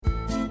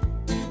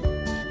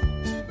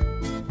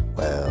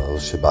Well,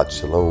 Shabbat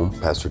Shalom.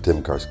 Pastor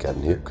Tim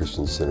Carscadden here,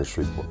 Christian Center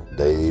Shreveport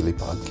Daily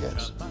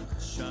Podcast.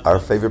 Our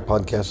favorite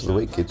podcast of the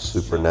week, it's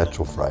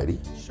Supernatural Friday.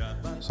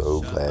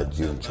 So glad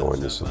you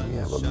joined us, and we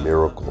have a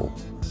miracle.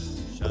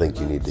 I think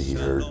you need to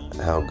hear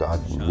how God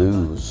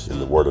moves in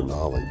the word of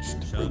knowledge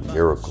to bring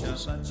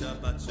miracles,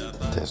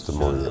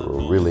 testimony that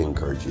will really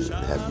encourage you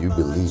and have you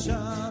believing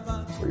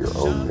for your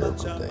own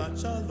miracle day.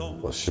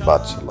 Well,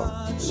 Shabbat Shalom.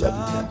 We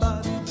love you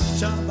guys.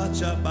 Shabbat,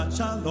 Shabbat,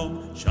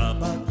 Shalom,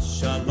 Shabbat,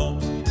 Shalom,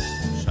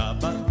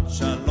 Shabbat,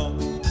 Shalom,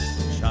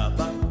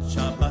 Shabbat,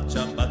 Shabbat,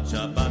 Shabbat,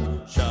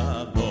 Shabbat,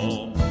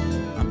 Shalom.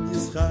 Am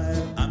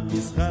Yisrael, Am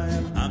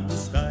Yisrael, Am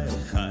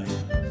Yisrael Chai.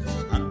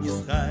 Am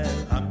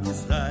Yisrael, Am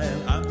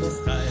Yisrael, Am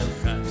Yisrael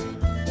Chai.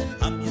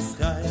 Am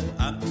Yisrael,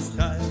 Am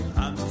Yisrael,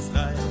 Am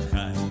Yisrael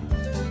Chai.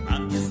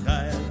 Am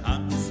Yisrael,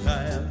 Am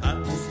Yisrael,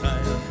 Am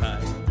Yisrael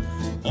Chai.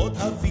 Od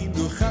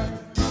Avinu Chai,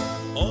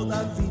 Od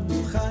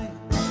Avinu Chai.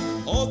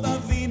 Od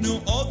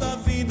Avinu, Od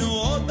Avinu,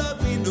 Od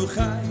Avinu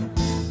Chai.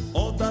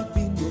 Od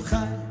Avinu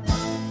Chai,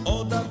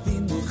 Od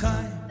Avinu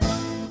Chai.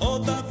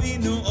 Od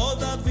Avinu,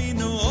 Od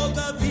Avinu, Od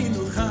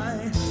Avinu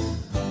Chai.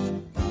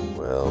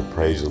 Well,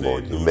 praise the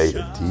Lord. You made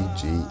it.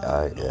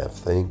 TGIF.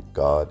 Thank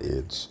God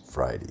it's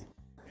Friday.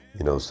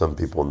 You know, some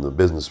people in the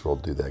business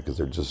world do that because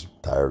they're just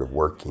tired of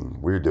working.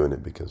 We're doing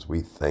it because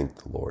we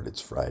thank the Lord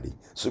it's Friday.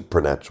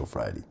 Supernatural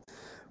Friday.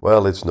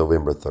 Well, it's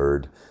November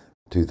 3rd.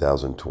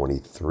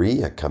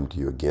 2023. I come to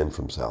you again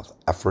from South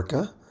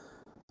Africa.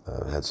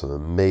 Had some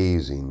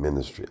amazing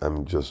ministry.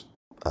 Just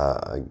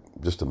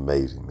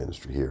amazing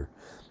ministry here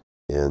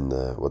in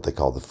what they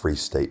call the Free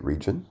State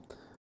region.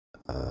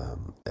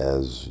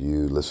 As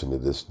you listen to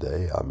this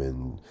day, I'm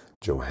in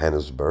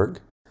Johannesburg,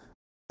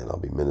 and I'll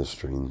be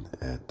ministering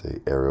at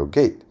the Arrow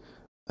Gate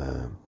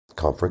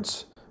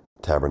Conference,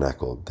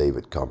 Tabernacle of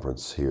David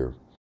Conference here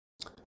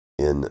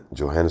in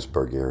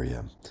Johannesburg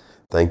area.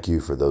 Thank you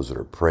for those that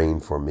are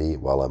praying for me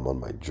while I'm on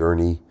my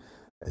journey.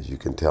 As you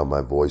can tell,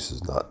 my voice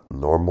is not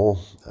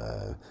normal,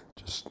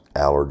 just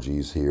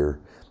allergies here.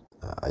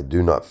 I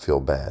do not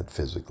feel bad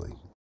physically.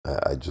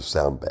 I just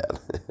sound bad.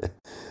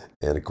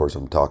 And of course,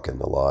 I'm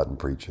talking a lot and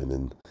preaching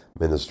and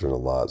ministering a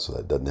lot, so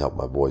that doesn't help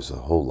my voice a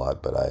whole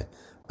lot, but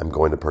I'm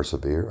going to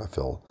persevere. I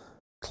feel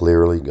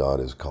clearly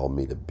God has called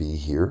me to be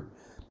here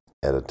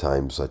at a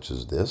time such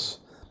as this,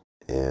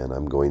 and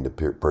I'm going to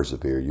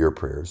persevere. Your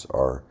prayers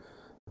are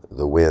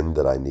the wind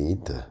that I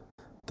need to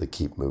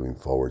keep moving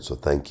forward. So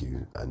thank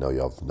you. I know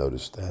y'all have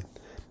noticed that,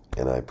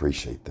 and I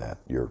appreciate that,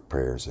 your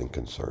prayers and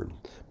concern.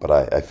 But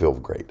I feel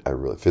great.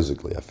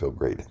 Physically, I feel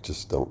great. I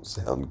just don't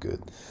sound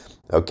good.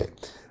 Okay,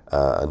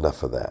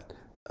 enough of that.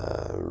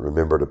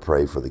 Remember to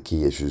pray for the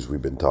key issues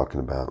we've been talking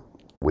about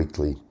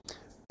weekly.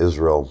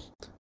 Israel,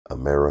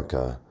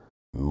 America,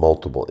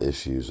 multiple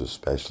issues,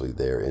 especially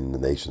there in the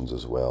nations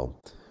as well,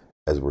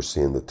 as we're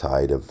seeing the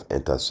tide of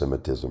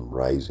anti-Semitism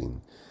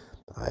rising.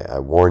 I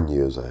warn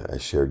you, as I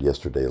shared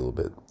yesterday a little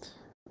bit,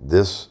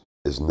 this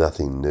is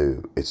nothing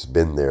new. It's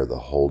been there the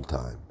whole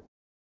time.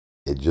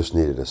 It just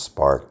needed a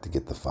spark to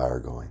get the fire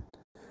going.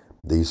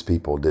 These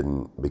people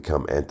didn't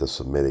become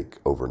anti-Semitic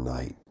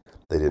overnight.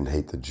 They didn't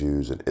hate the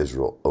Jews in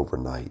Israel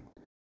overnight.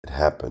 It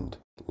happened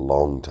a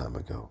long time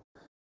ago.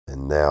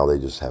 And now they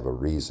just have a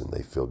reason.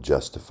 They feel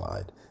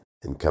justified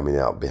in coming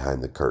out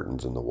behind the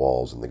curtains and the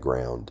walls and the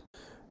ground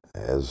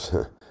as,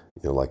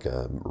 like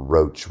a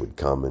roach would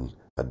come in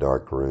a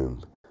dark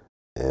room,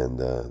 and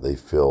they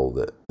feel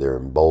that they're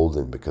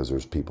emboldened because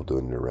there's people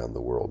doing it around the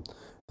world.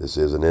 This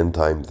is an end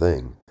time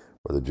thing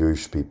for the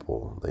Jewish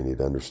people. They need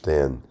to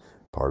understand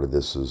part of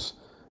this is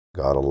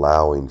God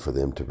allowing for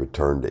them to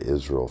return to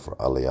Israel for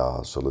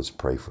Aliyah, so let's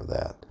pray for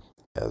that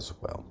as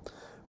well.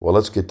 Well,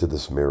 let's get to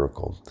this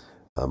miracle.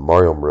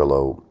 Mario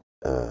Murillo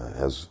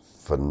has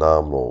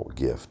phenomenal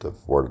gift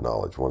of word of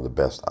knowledge, one of the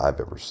best I've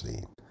ever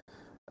seen.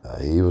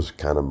 He was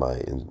kind of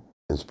my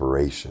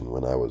inspiration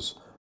when I was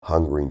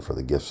hungering for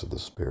the gifts of the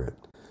Spirit.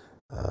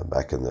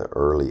 Back in the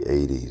early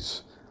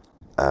 80s,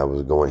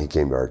 he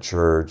came to our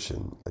church,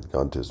 and I'd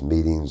gone to his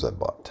meetings. I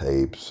bought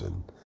tapes,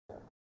 and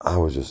I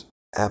was just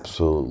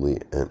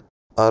absolutely and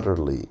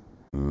utterly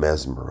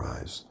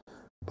mesmerized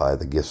by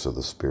the gifts of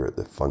the Spirit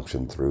that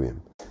functioned through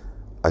him.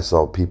 I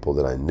saw people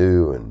that I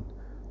knew and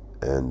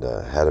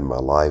had in my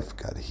life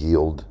got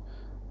healed,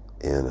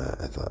 and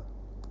I thought,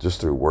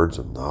 just through words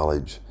of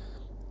knowledge,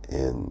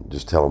 and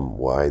just tell them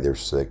why they're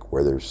sick,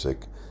 where they're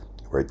sick,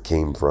 where it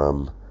came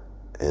from,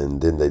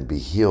 and then they'd be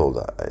healed.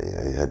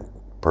 I had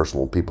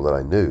personal people that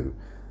I knew,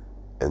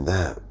 and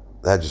that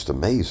just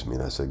amazed me.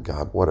 And I said,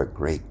 God, what a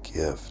great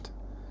gift.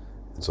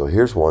 And so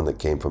here's one that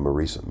came from a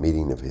recent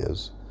meeting of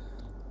his,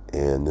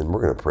 and then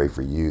we're going to pray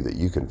for you that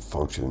you can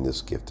function in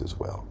this gift as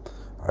well.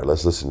 All right,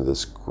 let's listen to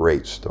this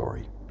great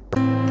story.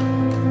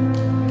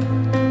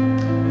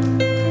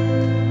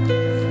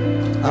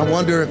 I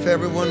wonder if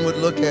everyone would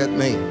look at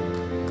me.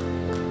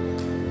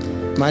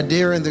 My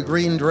dear in the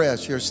green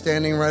dress, you're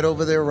standing right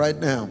over there right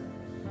now.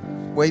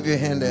 Wave your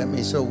hand at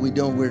me so we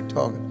know we're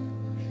talking.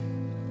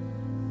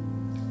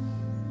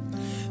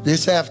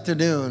 This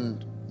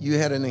afternoon, you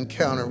had an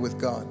encounter with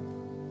God.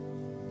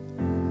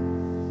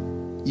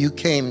 You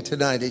came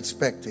tonight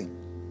expecting,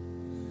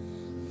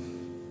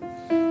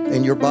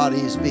 and your body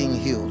is being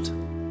healed.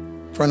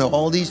 In front of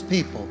all these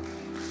people,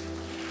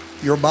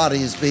 your body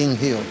is being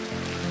healed.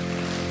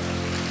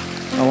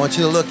 I want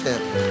you to look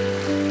at it.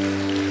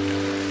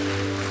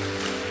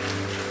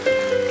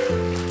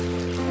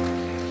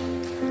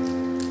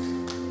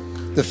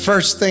 The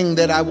first thing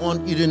that I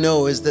want you to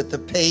know is that the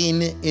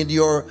pain in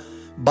your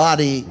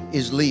body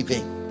is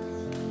leaving.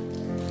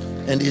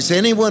 And is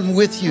anyone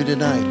with you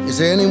tonight? Is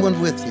there anyone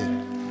with you?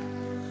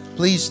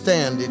 Please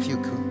stand if you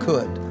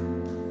could.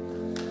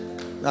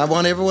 I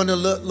want everyone to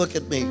look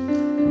at me.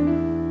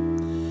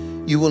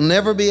 You will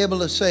never be able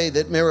to say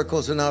that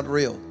miracles are not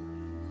real.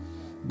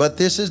 But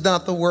this is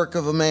not the work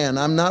of a man.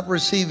 I'm not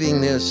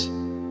receiving this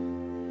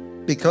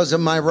because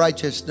of my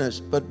righteousness,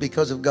 but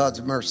because of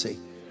God's mercy.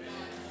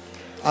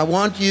 I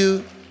want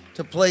you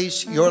to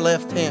place your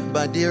left hand,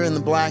 my dear in the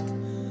black,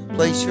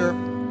 place your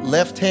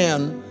left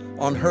hand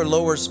on her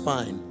lower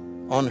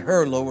spine, on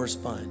her lower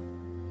spine.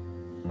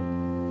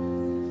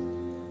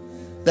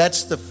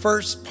 That's the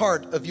first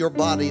part of your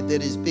body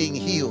that is being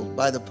healed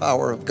by the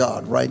power of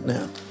God right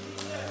now.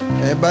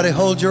 Everybody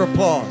hold your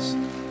applause.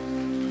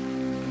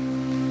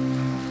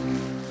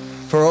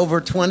 For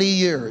over 20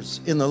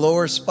 years in the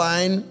lower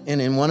spine and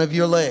in one of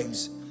your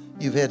legs,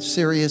 you've had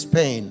serious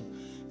pain,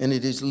 and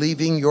it is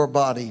leaving your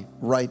body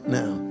right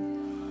now.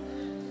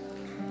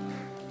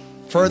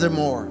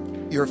 Furthermore,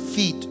 your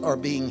feet are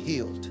being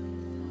healed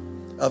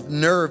of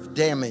nerve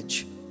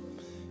damage.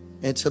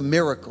 It's a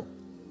miracle.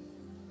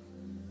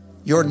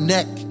 Your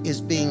neck is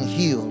being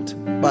healed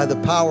by the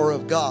power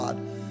of God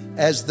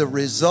as the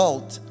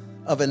result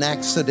of an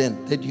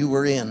accident that you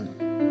were in.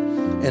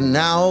 And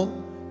now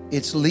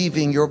it's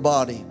leaving your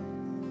body.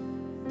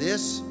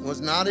 This was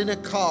not in a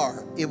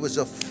car. It was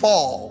a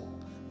fall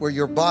where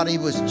your body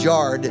was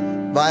jarred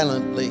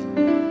violently,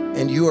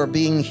 and you are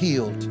being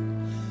healed.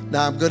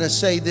 Now I'm going to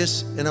say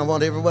this, and I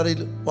want everybody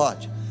to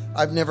watch.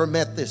 I've never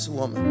met this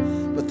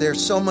woman, but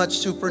there's so much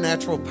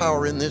supernatural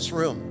power in this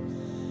room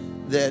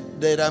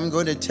that I'm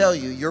going to tell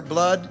you. Your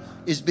blood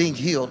is being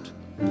healed.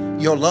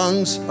 Your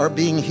lungs are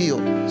being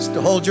healed.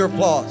 So hold your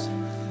applause.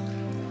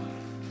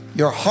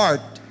 Your heart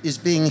is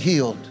being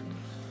healed.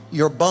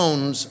 Your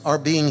bones are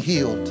being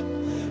healed.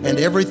 And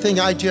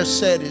everything I just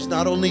said is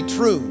not only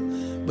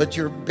true, but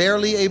you're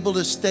barely able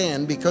to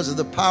stand because of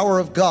the power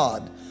of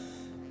God.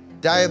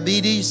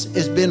 Diabetes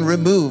has been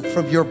removed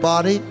from your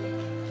body.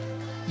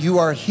 You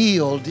are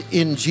healed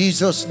in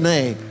Jesus'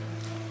 name.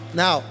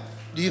 Now,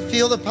 do you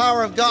feel the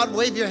power of God?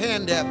 Wave your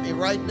hand at me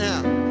right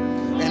now.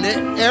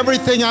 And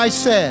everything I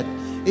said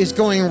is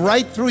going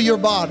right through your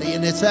body,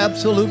 and it's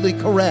absolutely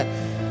correct.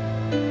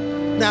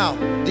 Now,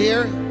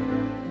 dear,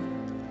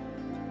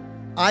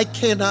 I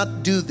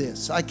cannot do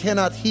this. I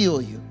cannot heal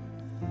you.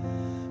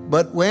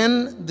 But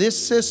when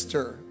this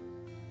sister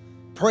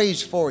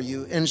prays for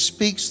you and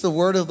speaks the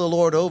word of the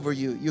Lord over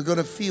you, you're going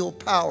to feel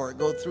power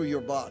go through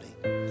your body.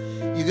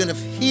 You're going to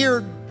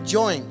hear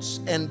joints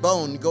and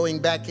bone going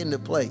back into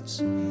place.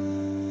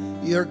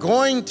 You're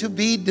going to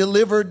be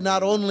delivered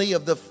not only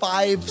of the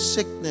 5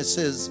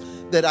 sicknesses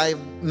that I've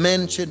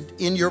mentioned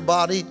in your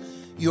body,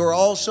 you're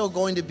also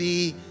going to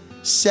be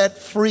set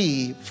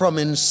free from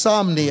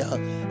insomnia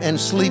and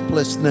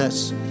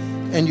sleeplessness.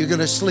 And you're going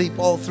to sleep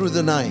all through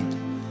the night.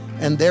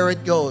 And there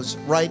it goes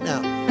right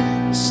now.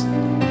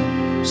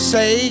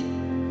 Say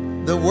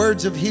the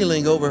words of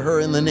healing over her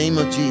in the name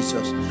of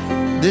Jesus.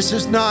 This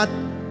is not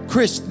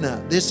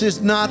Krishna. This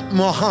is not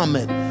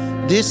Muhammad.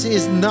 This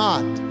is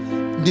not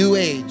New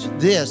Age.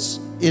 This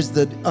is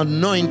the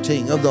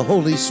anointing of the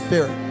Holy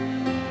Spirit.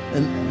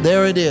 And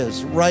there it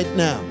is right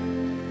now.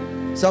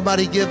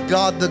 Somebody give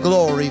God the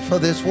glory for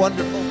this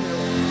wonderful miracle.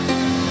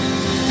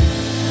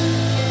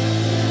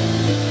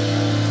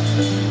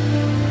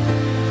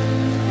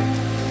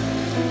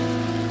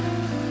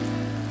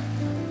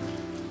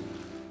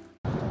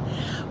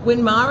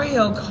 When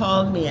Mario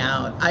called me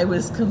out, I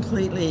was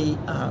completely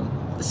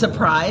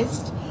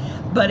surprised,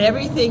 but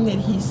everything that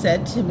he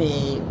said to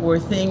me were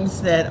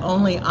things that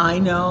only I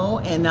know,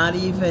 and not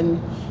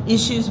even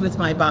issues with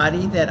my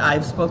body that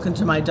I've spoken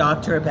to my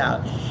doctor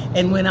about.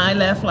 And when I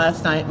left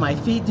last night, my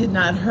feet did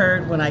not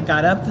hurt. When I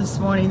got up this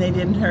morning, they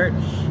didn't hurt.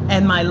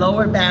 And my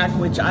lower back,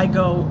 which I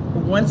go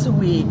once a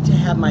week to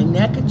have my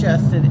neck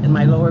adjusted and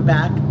my lower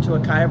back to a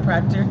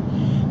chiropractor,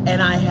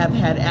 and I have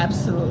had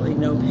absolutely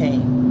no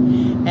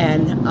pain.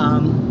 And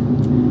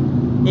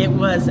it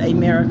was a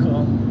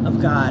miracle of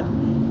God.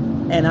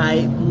 And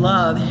I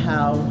love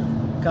how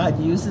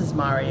God uses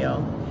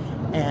Mario.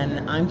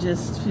 And I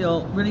just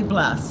feel really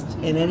blessed.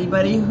 And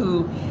anybody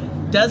who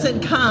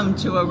doesn't come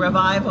to a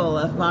revival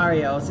of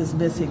Mario's is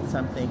missing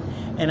something.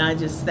 And I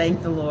just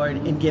thank the Lord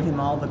and give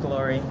him all the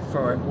glory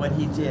for what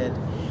he did.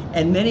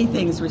 And many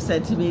things were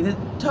said to me that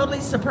totally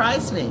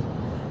surprised me.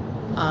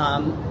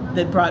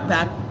 That brought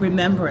back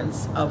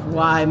remembrance of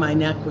why my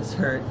neck was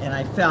hurt, and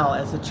I fell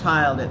as a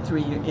child in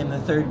the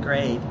 3rd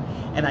grade,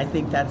 and I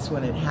think that's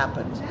when it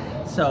happened.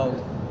 So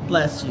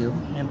bless you,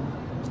 and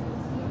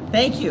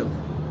thank you,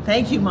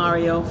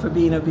 Mario, for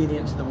being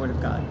obedient to the Word of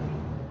God.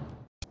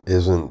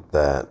 Isn't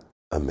that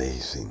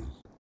amazing?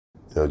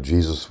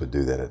 Jesus would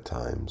do that at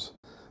times.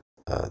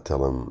 Tell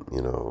them,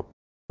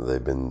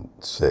 they've been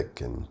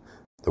sick and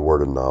the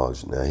word of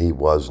knowledge. Now, he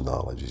was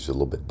knowledge. He's a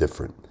little bit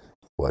different.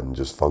 He wasn't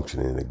just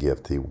functioning in a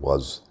gift. He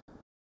was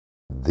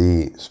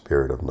the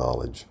spirit of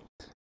knowledge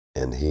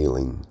and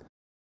healing.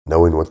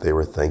 Knowing what they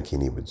were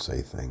thinking, he would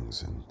say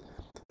things. And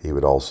he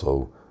would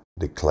also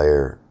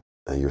declare,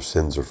 your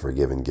sins are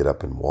forgiven, get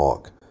up and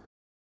walk.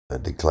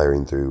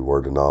 Declaring through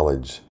word of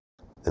knowledge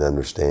and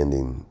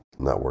understanding,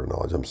 not word of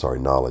knowledge, I'm sorry,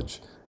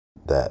 knowledge,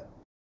 that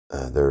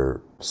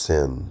their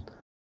sin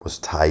was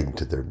tied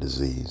to their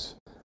disease.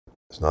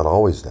 It's not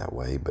always that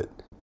way, but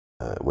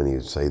when he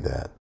would say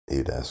that,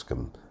 he'd ask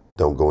them,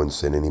 don't go and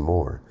sin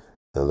anymore.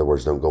 In other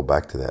words, don't go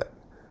back to that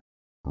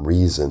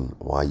reason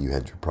why you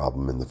had your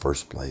problem in the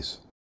first place.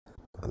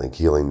 I think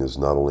healing is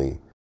not only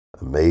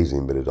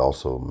amazing, but it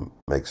also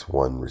makes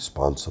one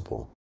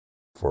responsible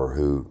for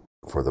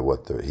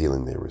what the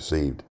healing they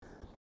received.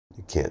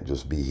 You can't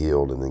just be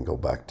healed and then go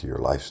back to your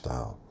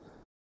lifestyle.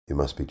 You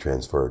must be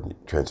transformed.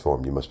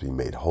 You must be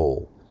made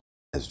whole,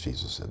 as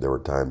Jesus said. There were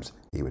times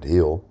he would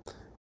heal,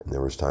 and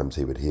there was times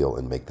he would heal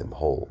and make them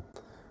whole.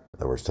 In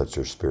other words, touch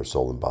their spirit,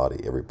 soul, and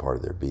body, every part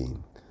of their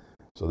being.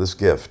 So this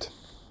gift,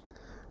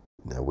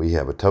 now we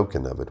have a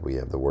token of it. We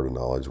have the word of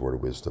knowledge, word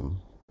of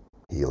wisdom,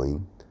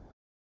 healing,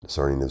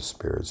 discerning of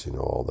spirits,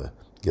 all the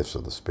gifts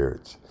of the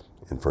spirits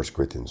in 1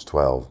 Corinthians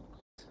 12.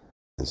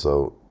 And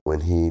so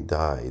when he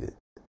died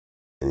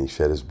and he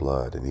shed his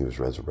blood and he was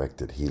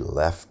resurrected, he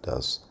left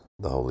us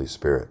the Holy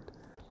Spirit.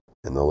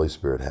 And the Holy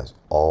Spirit has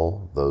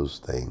all those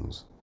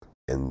things.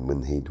 And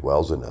when he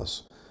dwells in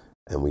us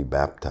and we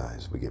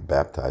get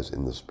baptized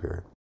in the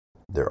Spirit,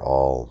 they're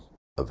all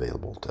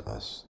available to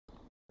us.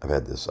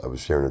 I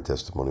was sharing a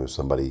testimony with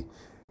somebody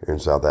here in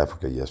South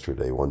Africa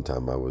yesterday. One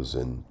time I was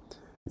in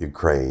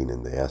Ukraine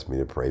and they asked me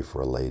to pray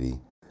for a lady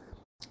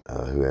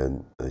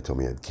they told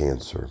me had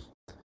cancer.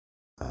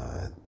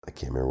 I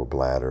can't remember,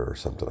 bladder or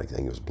something. I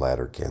think it was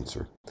bladder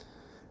cancer.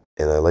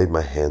 And I laid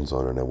my hands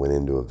on her and I went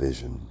into a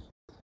vision.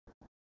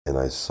 And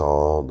I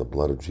saw the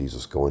blood of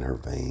Jesus go in her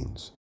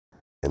veins.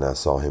 And I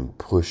saw him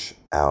push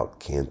out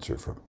cancer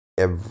from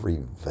every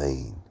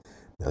vein.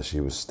 Now, she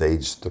was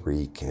stage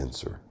 3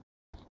 cancer.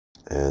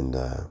 And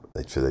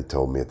they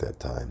told me at that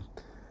time.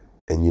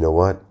 And you know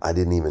what? I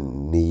didn't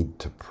even need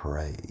to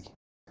pray.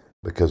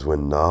 Because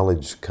when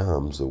knowledge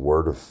comes, the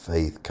word of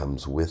faith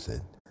comes with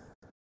it.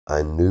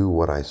 I knew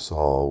what I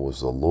saw was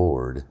the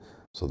Lord,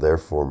 so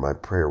therefore my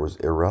prayer was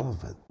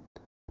irrelevant.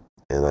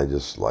 And I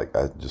just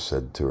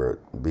said to her,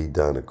 be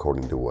done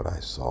according to what I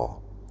saw.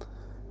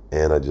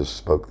 And I just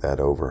spoke that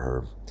over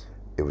her.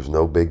 It was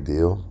no big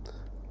deal.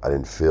 I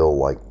didn't feel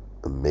like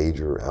a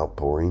major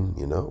outpouring,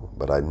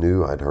 but I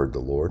knew I'd heard the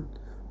Lord.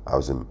 I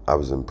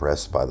was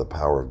impressed by the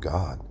power of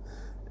God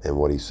and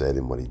what he said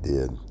and what he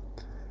did.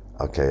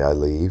 Okay, I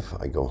leave.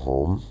 I go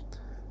home.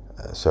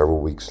 Several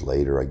weeks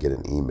later, I get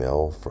an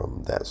email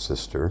from that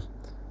sister.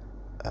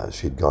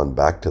 She'd gone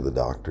back to the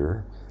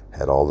doctor,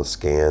 had all the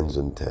scans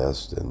and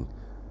tests, and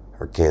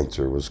her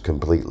cancer was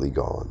completely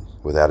gone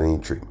without any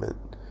treatment.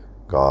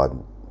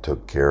 God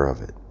took care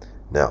of it.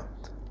 Now,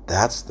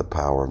 that's the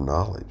power of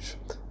knowledge.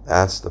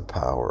 That's the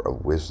power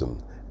of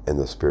wisdom and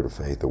the spirit of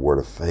faith, the word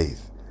of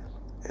faith.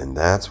 And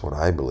that's what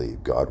I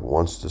believe God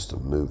wants us to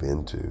move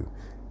into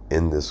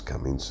in this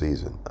coming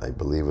season. I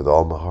believe with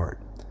all my heart.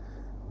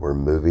 We're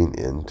moving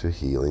into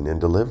healing and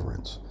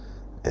deliverance.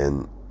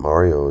 And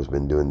Mario has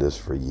been doing this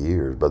for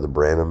years. Brother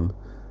Branham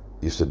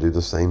used to do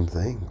the same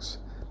things.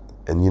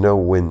 And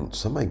when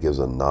somebody gives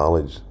a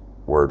knowledge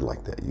word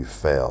like that, you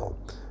fell.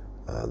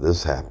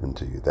 This happened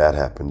to you, that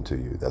happened to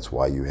you. That's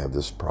why you have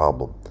this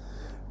problem.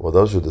 Well,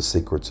 those are the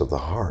secrets of the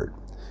heart.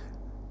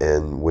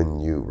 And when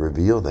you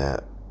reveal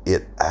that,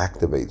 it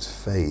activates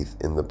faith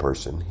in the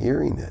person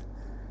hearing it.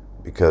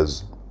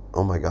 Because,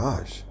 oh my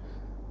gosh,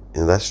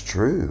 that's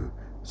true.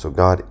 So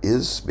God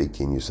is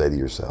speaking. You say to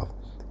yourself,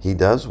 he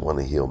does want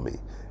to heal me.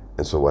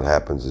 And so what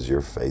happens is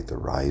your faith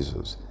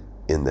arises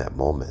in that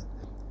moment.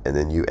 And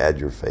then you add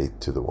your faith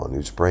to the one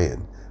who's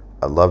praying.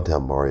 I loved how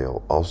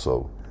Mario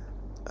also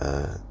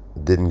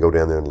didn't go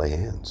down there and lay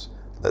hands.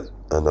 Let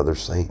another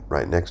saint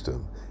right next to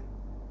him.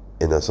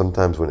 And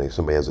sometimes when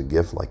somebody has a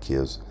gift like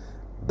his,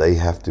 they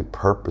have to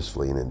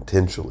purposefully and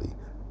intentionally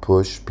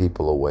push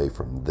people away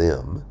from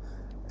them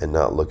and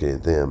not looking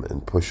at them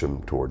and push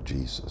them toward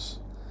Jesus,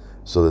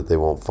 so that they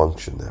won't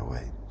function that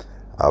way.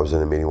 I was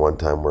in a meeting one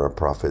time where a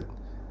prophet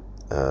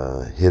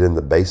hid in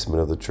the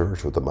basement of the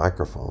church with a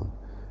microphone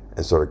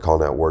and started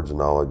calling out words of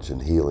knowledge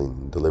and healing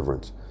and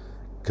deliverance,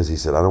 because he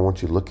said, I don't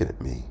want you looking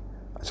at me.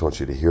 I just want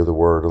you to hear the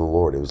word of the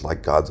Lord. It was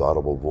like God's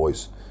audible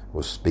voice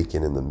was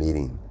speaking in the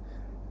meeting.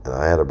 And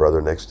I had a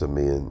brother next to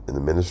me in the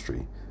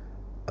ministry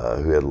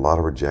who had a lot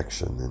of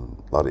rejection and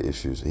a lot of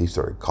issues. He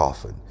started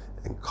coughing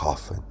and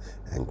coughing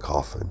and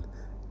coughing.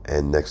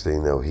 And next thing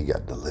you know, he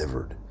got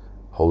delivered.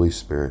 Holy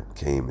Spirit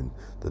came, and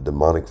the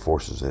demonic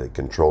forces that had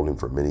controlled him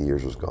for many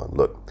years was gone.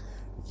 Look,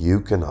 you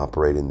can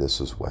operate in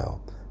this as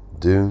well.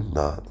 Do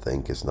not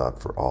think it's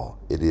not for all.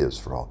 It is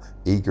for all.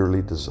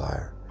 Eagerly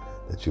desire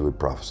that you would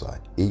prophesy,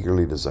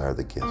 eagerly desire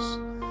the gifts.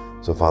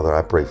 So, Father,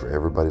 I pray for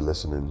everybody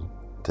listening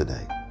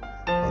today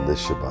on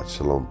this Shabbat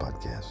Shalom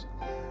podcast,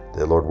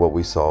 that, Lord, what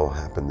we saw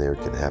happen there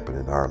can happen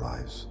in our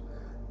lives,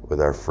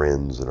 with our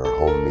friends and our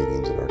home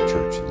meetings and our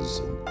churches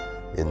and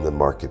in the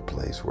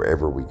marketplace,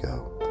 wherever we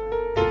go.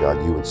 That,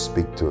 God, you would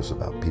speak to us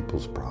about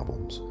people's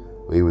problems.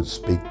 We would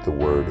speak the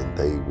word and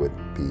they would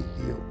be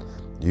healed.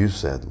 You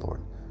said,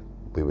 Lord,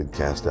 we would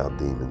cast out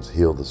demons,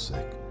 heal the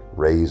sick,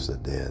 raise the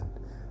dead.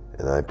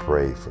 And I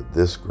pray for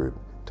this group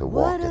to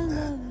walk in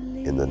that.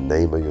 In the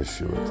name of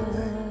Yeshua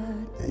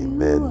today.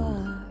 Amen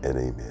and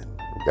amen.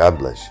 God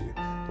bless you.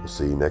 We'll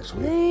see you next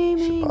week.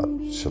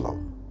 Shabbat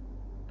Shalom.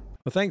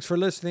 Well, thanks for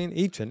listening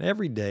each and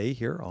every day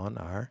here on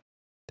our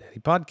daily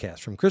podcast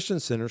from Christian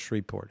Center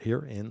Shreveport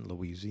here in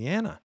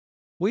Louisiana.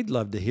 We'd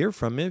love to hear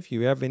from you. If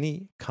you have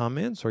any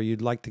comments or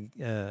you'd like to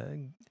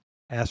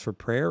ask for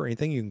prayer or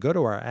anything, you can go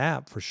to our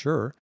app for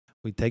sure.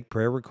 We take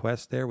prayer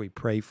requests there. We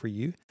pray for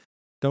you.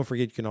 Don't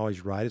forget, you can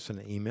always write us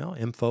an email,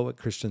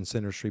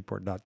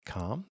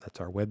 info@christiancentershreveport.com.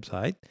 That's our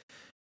website.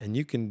 And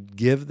you can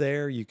give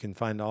there. You can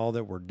find all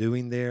that we're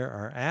doing there.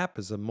 Our app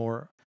is a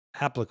more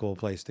applicable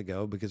place to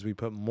go because we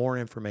put more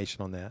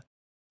information on that,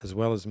 as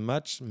well as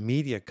much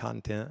media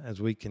content as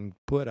we can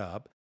put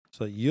up,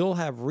 so that you'll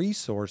have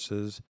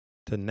resources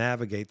to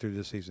navigate through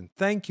this season.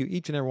 Thank you,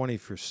 each and every one of you,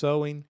 for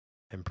sowing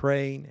and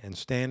praying and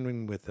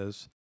standing with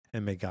us.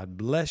 And may God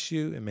bless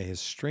you and may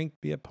his strength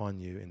be upon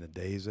you in the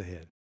days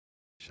ahead.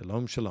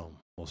 Shalom, shalom.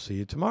 We'll see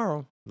you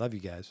tomorrow. Love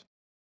you guys.